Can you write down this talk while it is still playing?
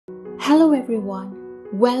Hello everyone,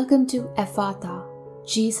 welcome to Ephatha.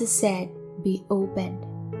 Jesus said, "Be opened."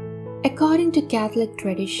 According to Catholic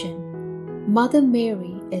tradition, Mother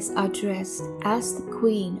Mary is addressed as the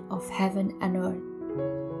Queen of Heaven and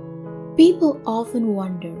Earth. People often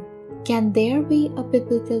wonder, can there be a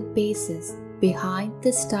biblical basis behind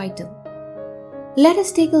this title? Let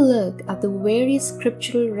us take a look at the various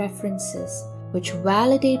scriptural references which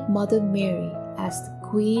validate Mother Mary as the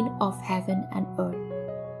Queen of Heaven and Earth.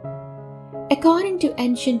 According to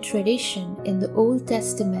ancient tradition in the Old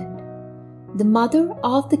Testament, the mother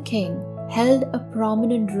of the king held a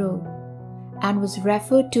prominent role and was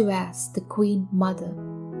referred to as the Queen Mother.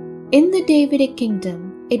 In the Davidic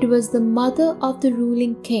kingdom, it was the mother of the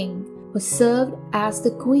ruling king who served as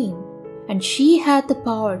the queen, and she had the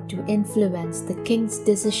power to influence the king's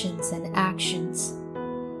decisions and actions.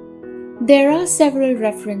 There are several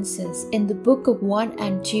references in the book of 1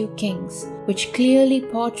 and 2 Kings which clearly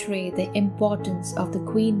portray the importance of the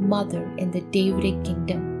Queen Mother in the Davidic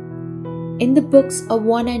kingdom. In the books of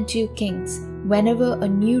 1 and 2 Kings, whenever a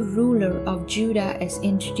new ruler of Judah is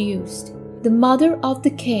introduced, the mother of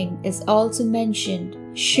the king is also mentioned,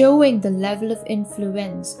 showing the level of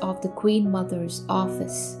influence of the Queen Mother's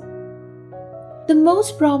office. The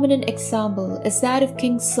most prominent example is that of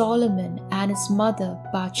King Solomon and his mother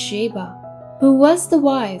Bathsheba, who was the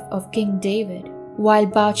wife of King David. While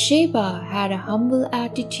Bathsheba had a humble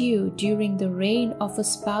attitude during the reign of her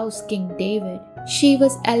spouse King David, she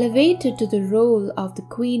was elevated to the role of the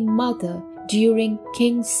Queen Mother during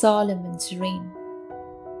King Solomon's reign.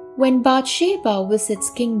 When Bathsheba visits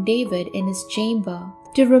King David in his chamber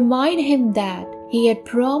to remind him that he had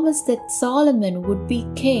promised that Solomon would be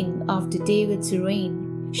king after David's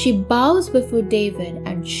reign, she bows before David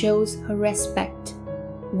and shows her respect.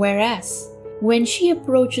 Whereas, when she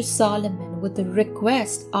approaches Solomon with a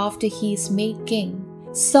request after he is made king,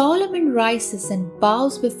 Solomon rises and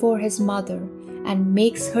bows before his mother and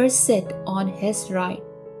makes her sit on his right.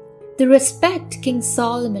 The respect King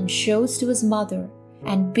Solomon shows to his mother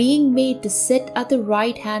and being made to sit at the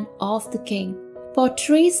right hand of the king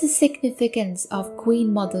portrays the significance of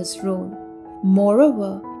Queen Mother's role.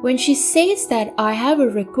 Moreover, when she says that "I have a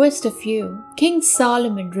request of you," King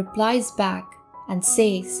Solomon replies back and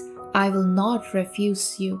says, "I will not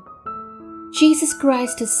refuse you." Jesus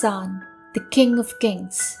Christ, his Son, the King of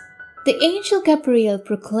Kings. The angel Gabriel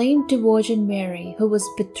proclaimed to Virgin Mary, who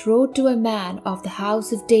was betrothed to a man of the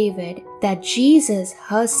house of David, that Jesus,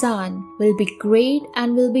 her son, will be great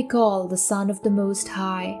and will be called the Son of the Most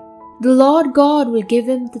High. The Lord God will give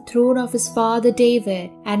him the throne of his father David,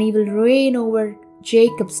 and he will reign over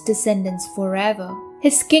Jacob's descendants forever.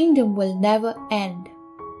 His kingdom will never end.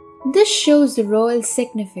 This shows the royal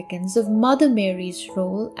significance of Mother Mary's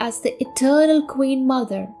role as the eternal Queen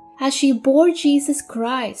Mother, as she bore Jesus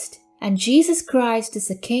Christ, and Jesus Christ is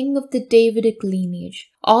a king of the Davidic lineage.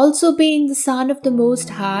 Also being the Son of the Most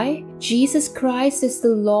High, Jesus Christ is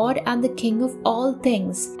the Lord and the King of all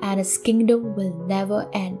things, and his kingdom will never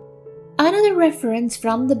end. Another reference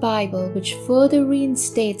from the Bible which further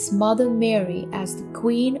reinstates Mother Mary as the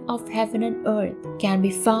Queen of Heaven and Earth can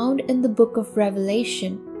be found in the book of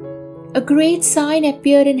Revelation. A great sign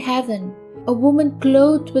appeared in heaven, a woman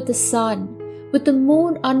clothed with the sun, with the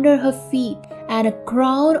moon under her feet, and a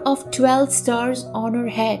crown of 12 stars on her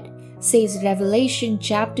head, says Revelation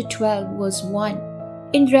chapter 12 verse 1.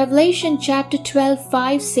 In Revelation chapter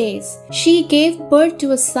 12:5 says, "She gave birth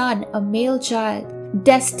to a son, a male child,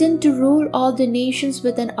 destined to rule all the nations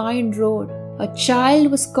with an iron rod. A child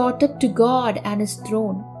was caught up to God and his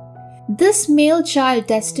throne." This male child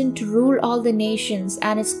destined to rule all the nations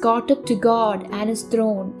and is caught up to God and his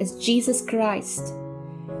throne is Jesus Christ.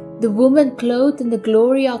 The woman clothed in the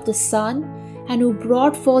glory of the Son and who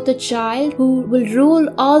brought forth a child who will rule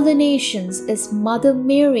all the nations is Mother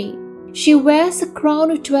Mary. She wears a crown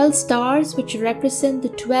of 12 stars which represent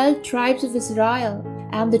the 12 tribes of Israel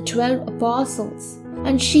and the 12 apostles.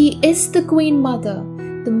 And she is the Queen Mother,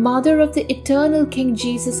 the mother of the eternal King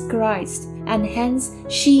Jesus Christ, and hence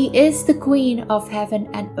she is the Queen of Heaven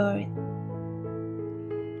and Earth.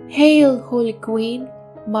 Hail, Holy Queen,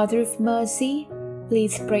 Mother of Mercy,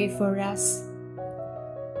 please pray for us.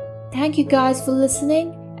 Thank you guys for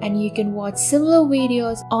listening, and you can watch similar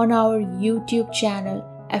videos on our YouTube channel,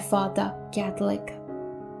 Ephatha Catholic.